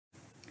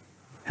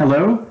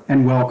Hello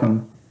and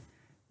welcome.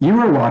 You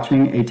are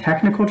watching a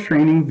technical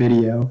training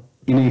video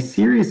in a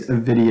series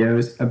of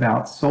videos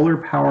about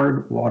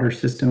solar-powered water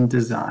system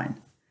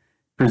design,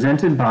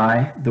 presented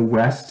by the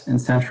West and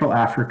Central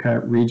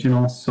Africa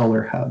Regional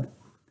Solar Hub.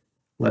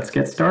 Let's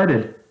get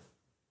started.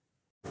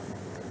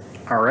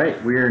 All right,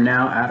 we are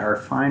now at our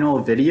final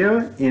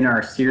video in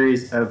our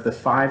series of the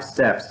 5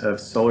 steps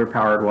of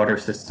solar-powered water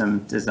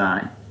system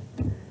design.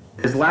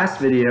 This last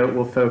video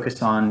will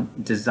focus on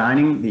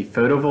designing the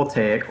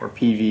photovoltaic or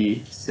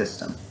PV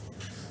system.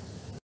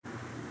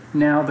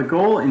 Now, the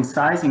goal in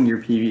sizing your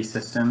PV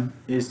system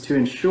is to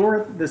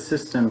ensure that the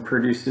system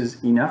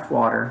produces enough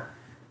water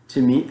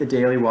to meet the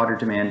daily water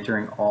demand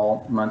during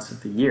all months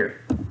of the year.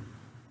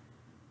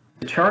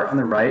 The chart on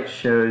the right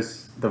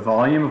shows the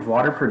volume of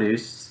water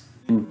produced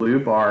in blue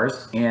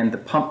bars and the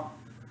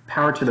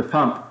power to the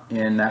pump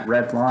in that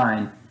red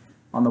line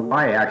on the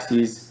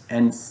y-axis,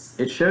 and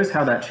it shows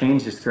how that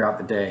changes throughout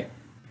the day.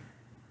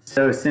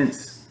 So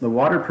since the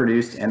water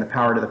produced and the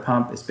power to the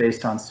pump is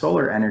based on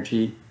solar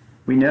energy,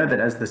 we know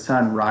that as the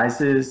sun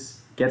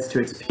rises, gets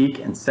to its peak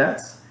and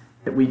sets,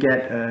 that we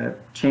get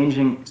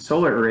changing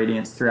solar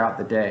irradiance throughout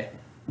the day.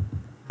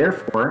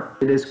 Therefore,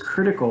 it is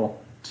critical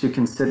to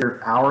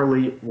consider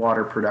hourly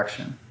water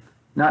production,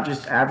 not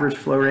just average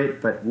flow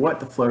rate, but what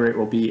the flow rate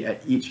will be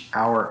at each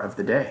hour of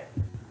the day.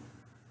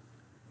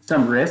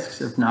 Some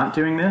risks of not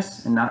doing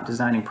this and not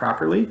designing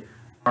properly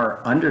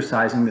are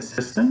undersizing the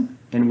system,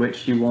 in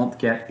which you won't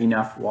get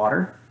enough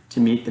water to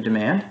meet the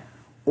demand,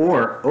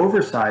 or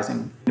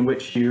oversizing, in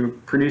which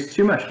you produce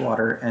too much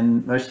water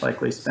and most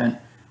likely spent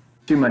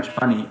too much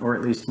money, or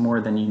at least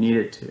more than you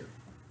needed to.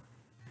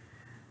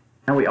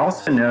 Now, we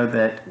also know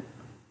that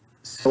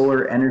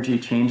solar energy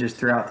changes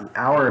throughout the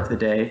hour of the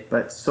day,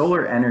 but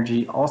solar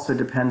energy also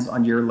depends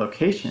on your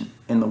location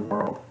in the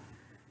world.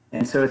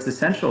 And so it's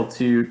essential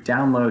to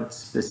download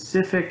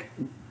specific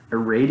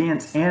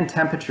irradiance and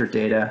temperature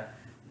data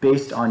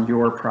based on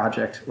your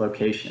project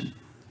location.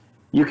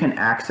 You can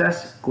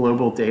access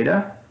global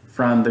data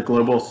from the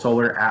Global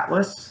Solar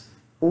Atlas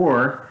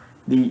or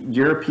the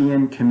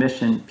European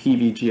Commission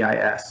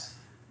PVGIS.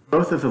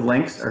 Both of the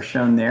links are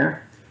shown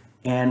there,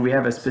 and we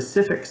have a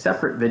specific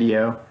separate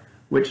video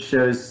which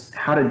shows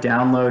how to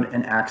download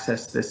and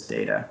access this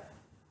data.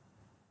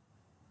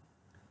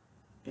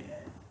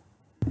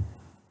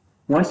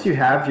 Once you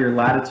have your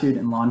latitude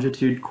and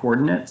longitude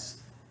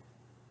coordinates,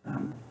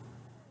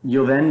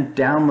 you'll then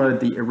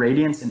download the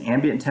irradiance and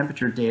ambient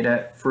temperature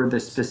data for the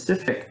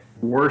specific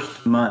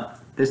worst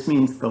month. This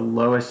means the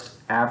lowest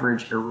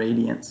average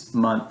irradiance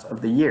month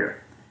of the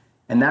year.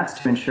 And that's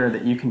to ensure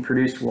that you can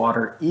produce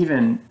water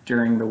even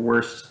during the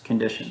worst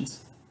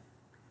conditions.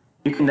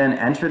 You can then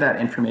enter that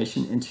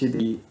information into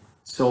the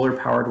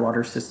solar-powered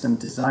water system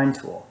design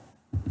tool.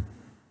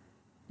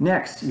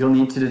 Next, you'll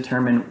need to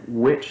determine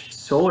which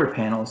solar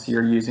panels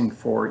you're using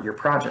for your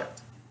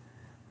project.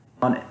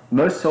 On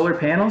most solar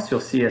panels, you'll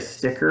see a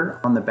sticker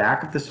on the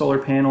back of the solar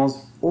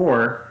panels,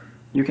 or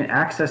you can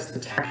access the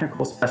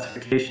technical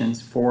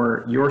specifications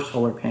for your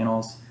solar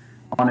panels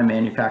on a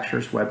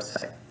manufacturer's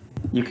website.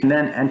 You can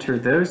then enter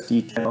those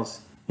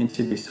details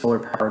into the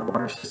solar-powered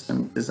water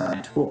system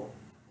design tool.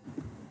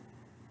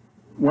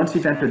 Once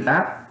you've entered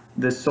that,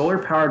 the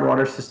solar-powered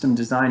water system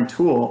design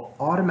tool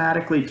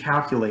automatically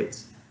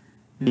calculates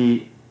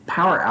the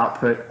power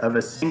output of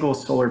a single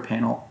solar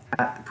panel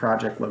at the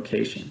project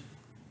location.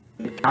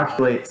 It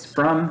calculates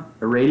from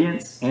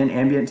irradiance and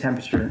ambient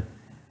temperature,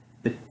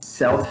 the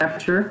cell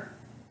temperature,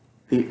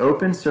 the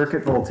open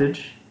circuit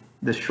voltage,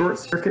 the short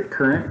circuit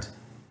current,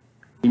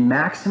 the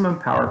maximum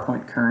power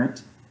point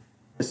current,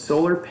 the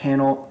solar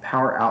panel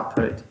power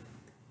output,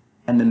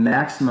 and the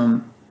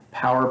maximum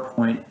power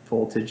point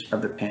voltage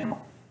of the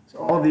panel. So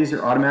all of these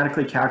are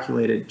automatically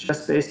calculated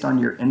just based on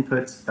your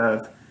inputs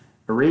of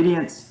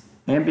irradiance,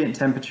 ambient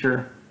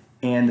temperature,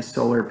 and the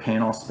solar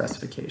panel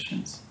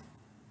specifications.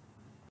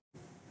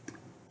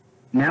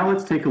 Now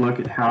let's take a look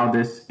at how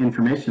this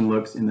information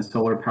looks in the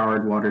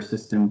solar-powered water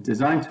system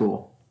design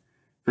tool.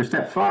 For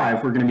step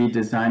 5, we're going to be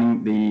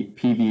designing the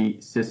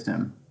PV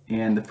system,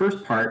 and the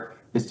first part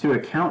is to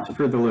account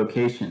for the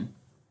location.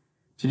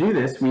 To do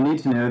this, we need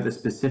to know the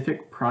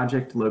specific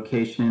project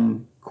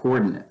location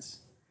coordinates.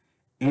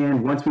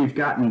 And once we've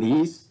gotten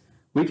these,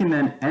 we can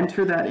then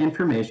enter that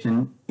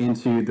information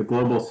into the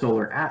Global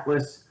Solar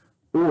Atlas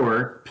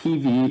or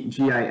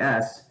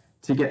PVGIS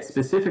to get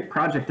specific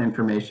project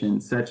information,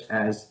 such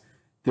as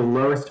the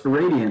lowest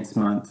irradiance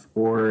month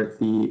or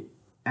the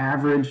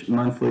average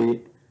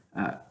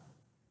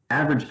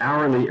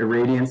hourly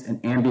irradiance and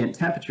ambient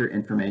temperature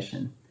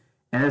information.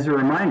 And as a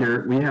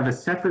reminder, we have a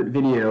separate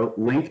video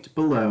linked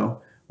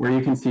below where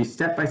you can see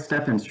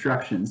step-by-step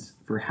instructions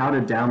for how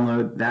to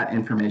download that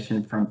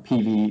information from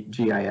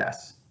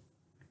PVGIS.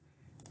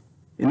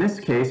 In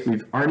this case,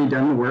 we've already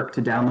done the work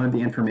to download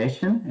the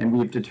information, and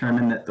we've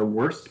determined that the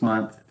worst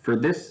month for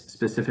this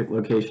specific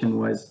location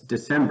was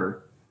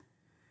December.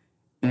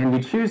 And we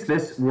choose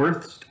this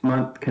worst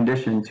month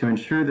condition to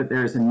ensure that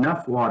there is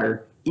enough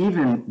water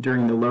even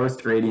during the lowest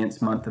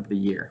irradiance month of the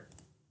year.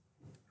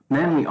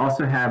 Then we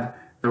also have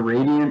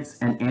irradiance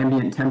and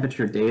ambient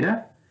temperature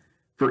data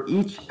for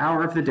each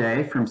hour of the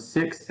day from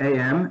 6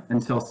 a.m.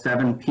 until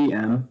 7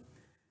 p.m.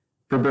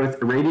 for both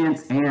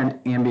irradiance and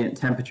ambient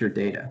temperature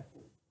data.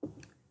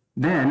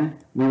 Then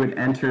we would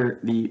enter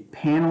the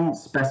panel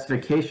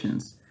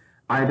specifications,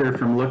 either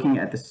from looking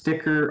at the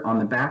sticker on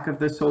the back of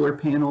the solar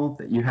panel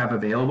that you have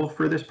available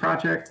for this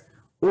project,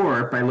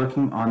 or by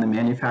looking on the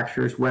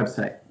manufacturer's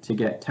website to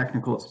get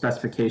technical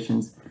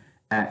specifications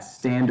at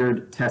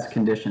standard test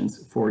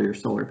conditions for your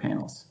solar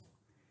panels.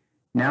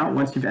 Now,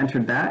 once you've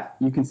entered that,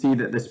 you can see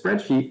that the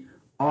spreadsheet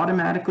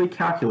automatically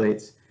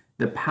calculates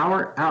the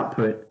power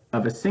output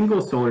of a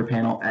single solar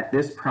panel at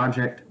this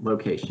project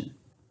location.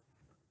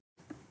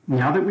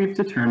 Now that we've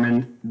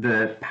determined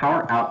the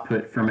power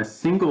output from a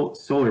single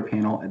solar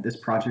panel at this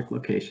project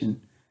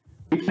location,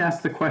 we can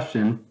ask the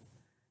question,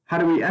 how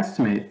do we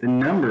estimate the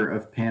number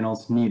of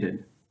panels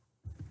needed?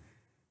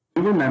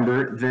 You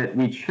remember that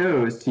we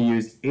chose to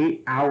use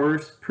 8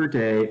 hours per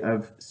day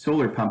of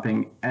solar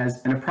pumping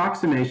as an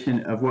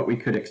approximation of what we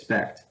could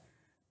expect.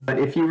 But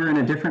if you were in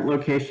a different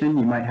location,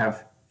 you might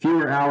have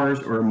fewer hours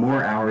or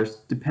more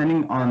hours,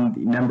 depending on the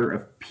number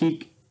of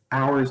peak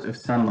hours of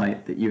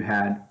sunlight that you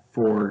had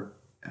for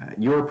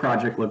your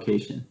project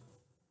location.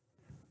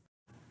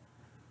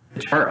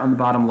 The chart on the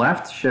bottom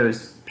left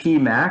shows P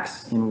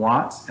max in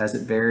watts as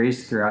it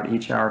varies throughout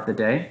each hour of the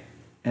day.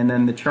 And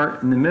then the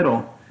chart in the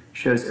middle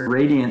shows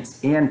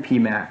irradiance and P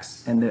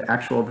max and the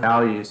actual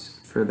values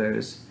for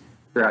those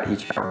throughout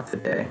each hour of the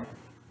day.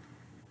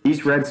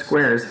 These red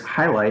squares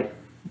highlight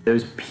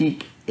those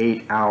peak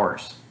 8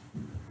 hours.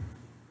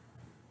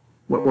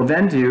 What we'll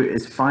then do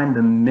is find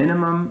the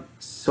minimum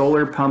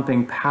solar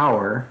pumping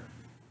power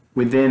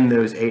within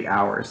those 8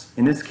 hours.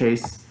 In this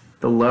case,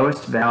 the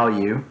lowest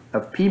value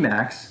of P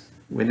max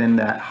within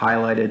that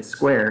highlighted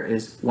square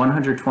is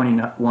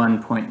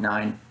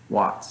 121.9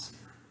 watts.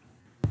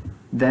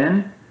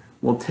 Then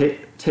we'll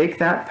take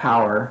that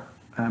power,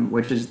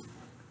 we'll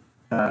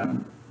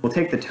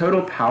take the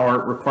total power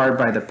required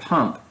by the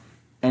pump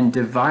and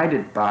divide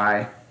it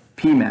by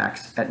P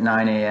max at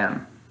 9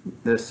 a.m.,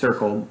 the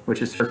circle,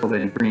 which is circled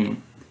in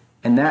green.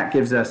 And that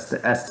gives us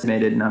the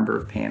estimated number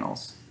of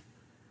panels.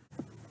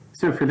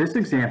 So for this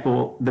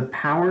example, the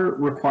power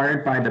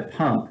required by the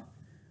pump,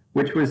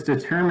 which was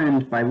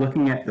determined by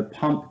looking at the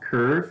pump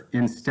curve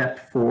in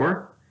step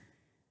 4,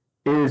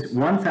 is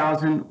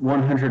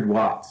 1,100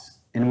 watts.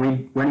 And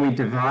when we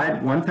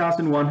divide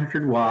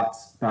 1,100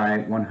 watts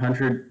by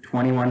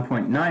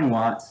 121.9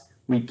 watts,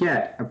 we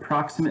get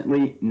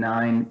approximately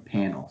 9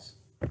 panels.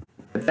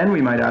 But then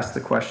we might ask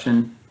the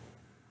question,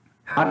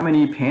 how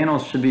many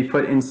panels should we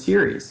put in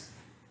series?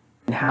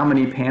 And how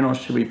many panels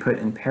should we put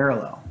in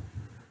parallel?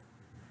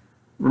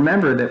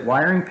 Remember that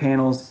wiring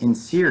panels in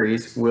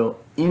series will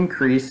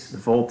increase the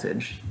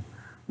voltage,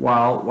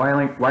 while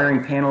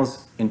wiring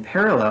panels in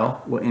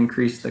parallel will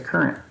increase the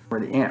current, or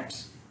the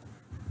amps.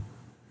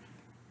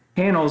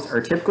 Panels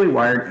are typically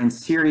wired in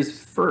series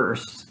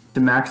first to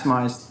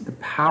maximize the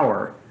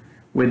power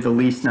with the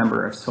least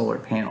number of solar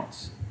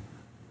panels.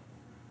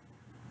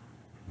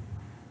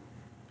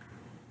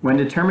 When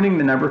determining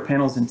the number of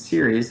panels in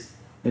series,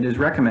 it is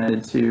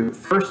recommended to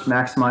first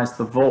maximize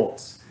the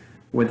volts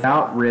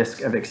without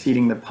risk of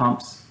exceeding the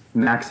pump's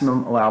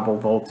maximum allowable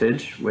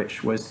voltage,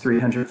 which was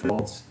 300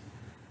 volts,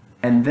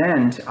 and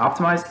then to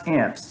optimize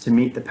amps to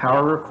meet the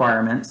power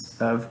requirements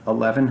of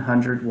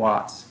 1,100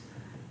 watts,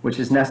 which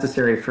is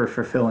necessary for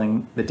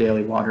fulfilling the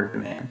daily water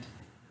demand.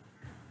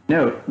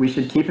 Note, we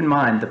should keep in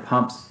mind the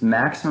pump's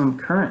maximum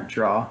current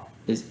draw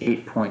is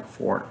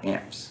 8.4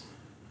 amps.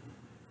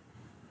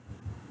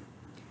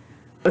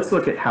 Let's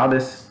look at how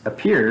this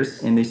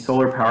appears in the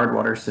solar powered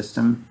water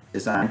system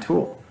design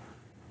tool.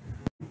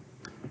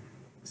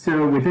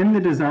 So within the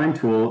design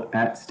tool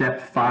at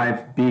step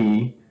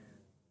 5B,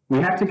 we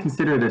have to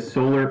consider the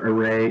solar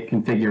array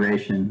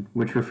configuration,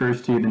 which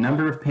refers to the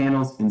number of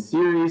panels in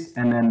series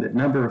and then the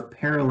number of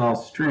parallel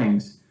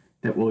strings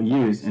that we'll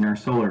use in our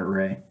solar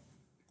array.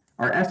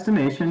 Our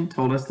estimation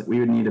told us that we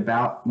would need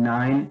about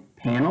 9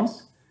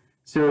 panels.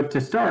 So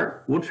to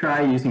start, we'll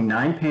try using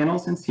 9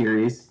 panels in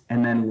series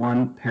and then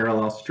 1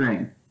 parallel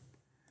string.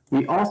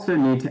 We also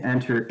need to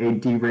enter a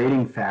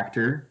derating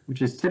factor,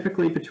 which is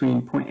typically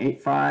between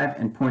 0.85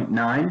 and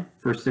 0.9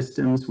 for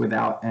systems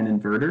without an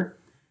inverter.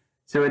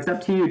 So it's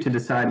up to you to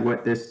decide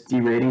what this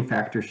derating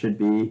factor should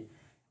be,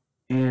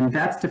 and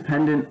that's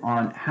dependent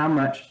on how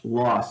much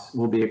loss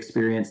will be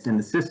experienced in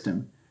the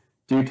system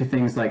due to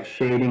things like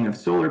shading of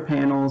solar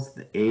panels,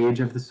 the age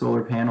of the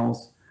solar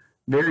panels,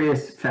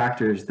 various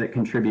factors that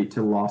contribute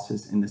to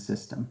losses in the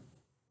system.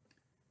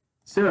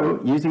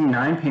 So using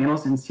 9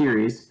 panels in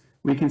series,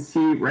 we can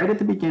see right at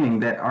the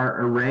beginning that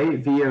our array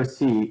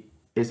VOC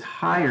is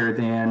higher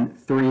than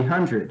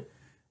 300,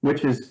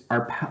 which is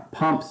our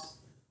pump's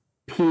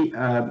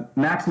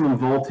maximum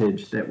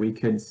voltage that we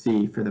could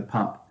see for the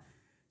pump.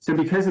 So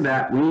because of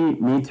that, we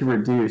need to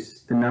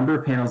reduce the number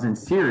of panels in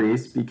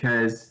series,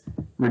 because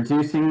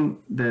reducing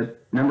the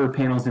number of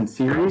panels in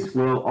series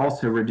will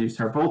also reduce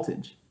our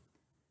voltage.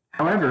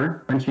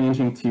 However, when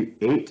changing to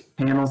 8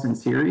 panels in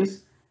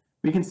series,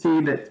 we can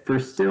see that for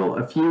still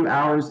a few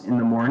hours in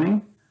the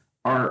morning,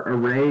 our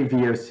array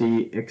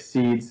VOC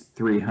exceeds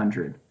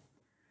 300.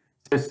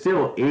 So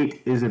still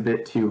 8 is a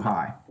bit too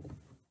high.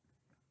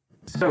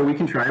 So we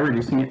can try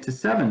reducing it to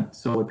 7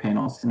 solar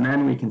panels, and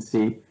then we can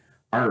see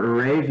our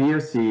array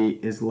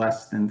VOC is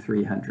less than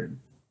 300.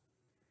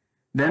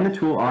 Then the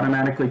tool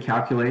automatically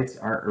calculates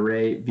our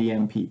array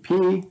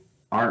VMPP,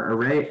 our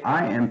array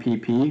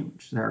IMPP,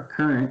 which is our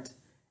current,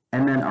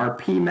 and then our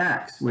P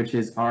max, which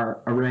is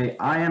our array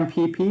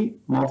IMPP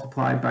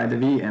multiplied by the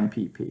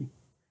VMPP.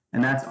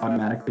 And that's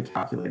automatically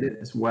calculated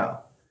as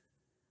well.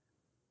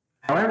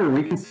 However,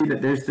 we can see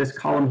that there's this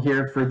column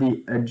here for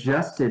the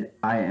adjusted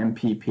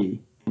IMPP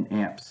in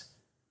amps.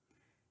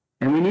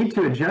 And we need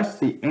to adjust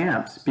the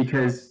amps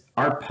because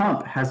our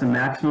pump has a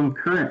maximum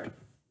current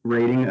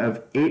rating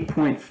of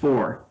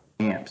 8.4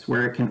 amps,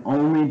 where it can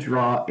only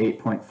draw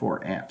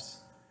 8.4 amps.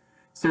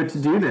 So to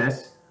do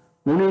this,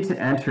 we'll need to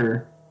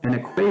enter an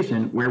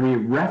equation where we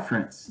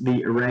reference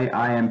the array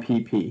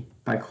IMPP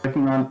by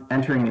clicking on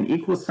entering an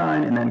equal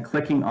sign and then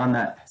clicking on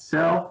that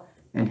cell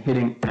and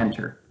hitting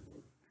enter.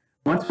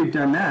 Once we've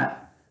done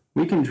that,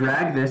 we can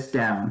drag this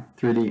down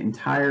through the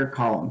entire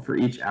column for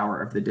each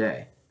hour of the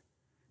day.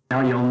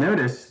 Now you'll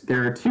notice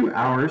there are 2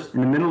 hours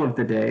in the middle of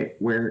the day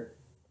where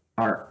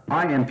our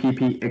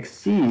IMPP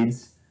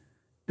exceeds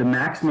the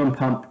maximum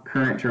pump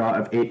current draw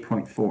of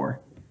 8.4.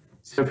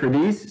 So for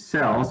these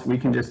cells, we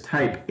can just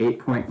type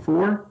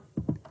 8.4,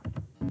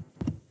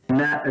 and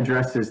that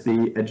addresses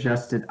the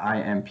adjusted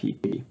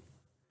IMPP.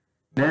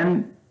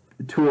 Then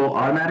the tool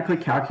automatically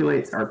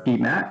calculates our P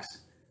max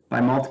by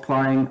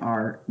multiplying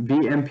our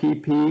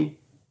VMPP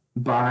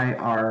by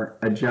our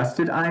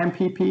adjusted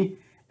IMPP,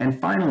 and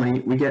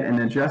finally we get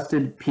an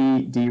adjusted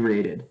P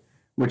derated,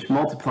 which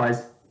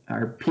multiplies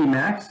our P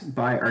max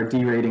by our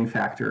derating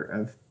factor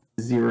of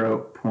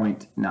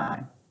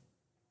 0.9.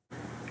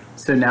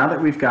 So now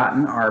that we've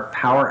gotten our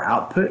power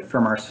output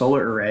from our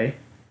solar array,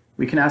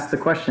 we can ask the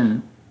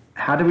question,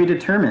 how do we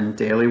determine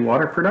daily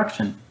water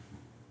production?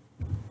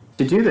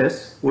 To do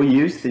this, we'll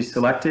use the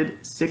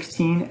selected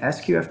 16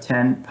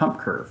 SQF10 pump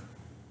curve.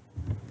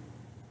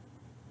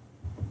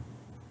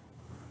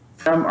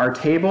 From our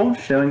table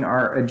showing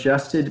our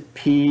adjusted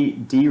P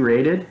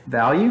derated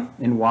value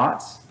in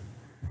watts,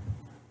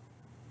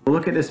 we'll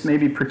look at this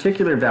maybe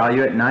particular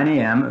value at 9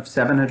 a.m. of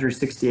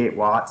 768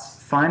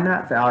 watts, find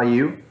that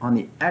value on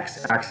the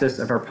x-axis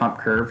of our pump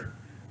curve.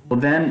 We'll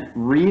then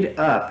read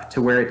up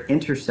to where it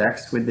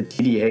intersects with the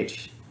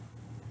TDH,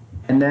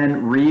 and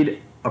then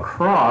read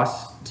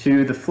across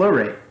to the flow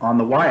rate on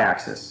the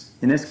y-axis.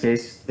 In this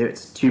case,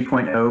 it's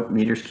 2.0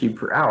 meters cubed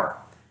per hour.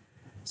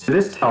 So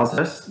this tells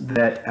us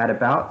that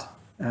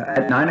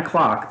at 9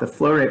 o'clock, the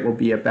flow rate will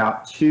be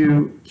about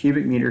 2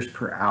 cubic meters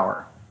per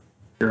hour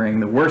during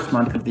the worst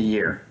month of the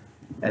year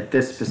at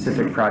this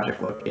specific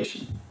project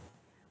location.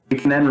 We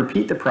can then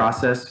repeat the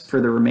process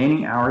for the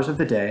remaining hours of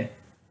the day,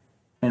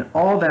 and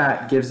all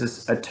that gives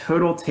us a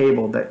total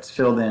table that's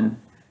filled in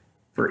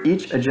for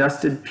each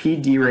adjusted P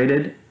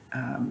derated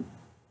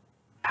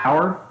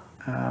power.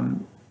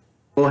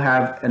 We'll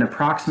have an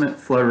approximate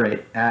flow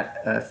rate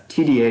at a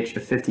TDH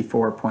of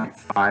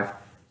 54.5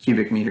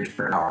 cubic meters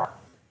per hour.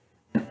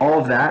 And all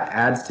of that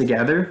adds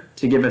together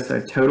to give us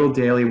a total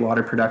daily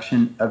water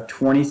production of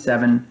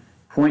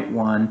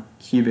 27.1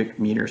 cubic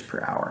meters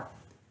per hour.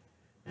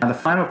 Now the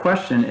final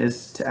question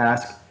is to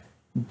ask,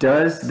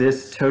 does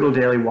this total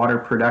daily water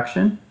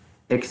production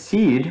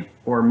exceed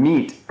or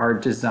meet our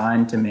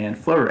design demand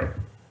flow rate?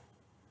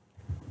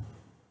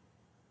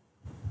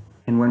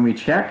 And when we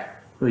check,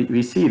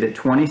 we see that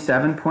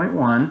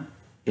 27.1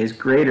 is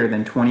greater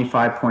than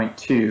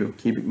 25.2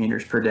 cubic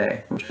meters per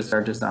day, which is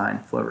our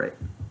design flow rate.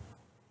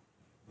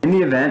 In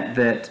the event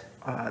that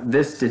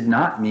this did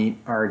not meet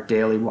our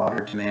daily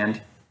water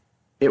demand,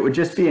 it would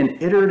just be an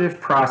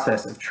iterative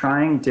process of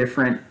trying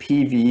different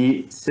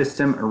PV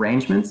system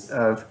arrangements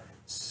of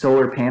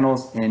solar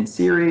panels in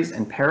series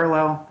and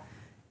parallel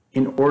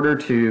in order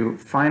to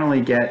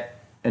finally get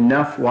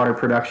enough water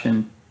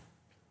production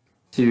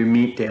to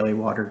meet daily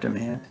water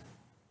demand.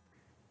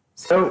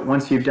 So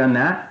once you've done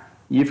that,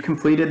 you've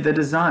completed the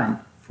design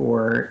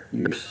for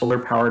your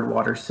solar-powered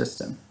water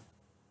system.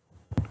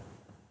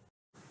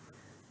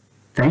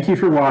 Thank you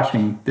for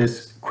watching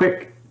this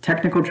quick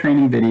technical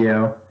training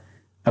video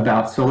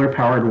about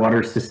solar-powered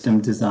water system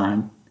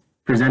design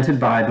presented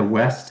by the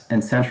West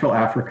and Central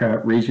Africa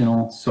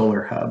Regional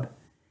Solar Hub.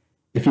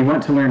 If you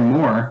want to learn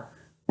more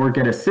or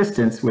get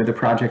assistance with the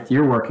project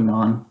you're working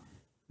on,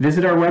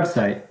 visit our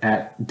website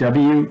at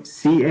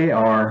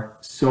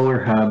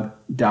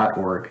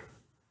wcarsolarhub.org.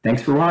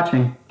 Thanks for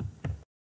watching.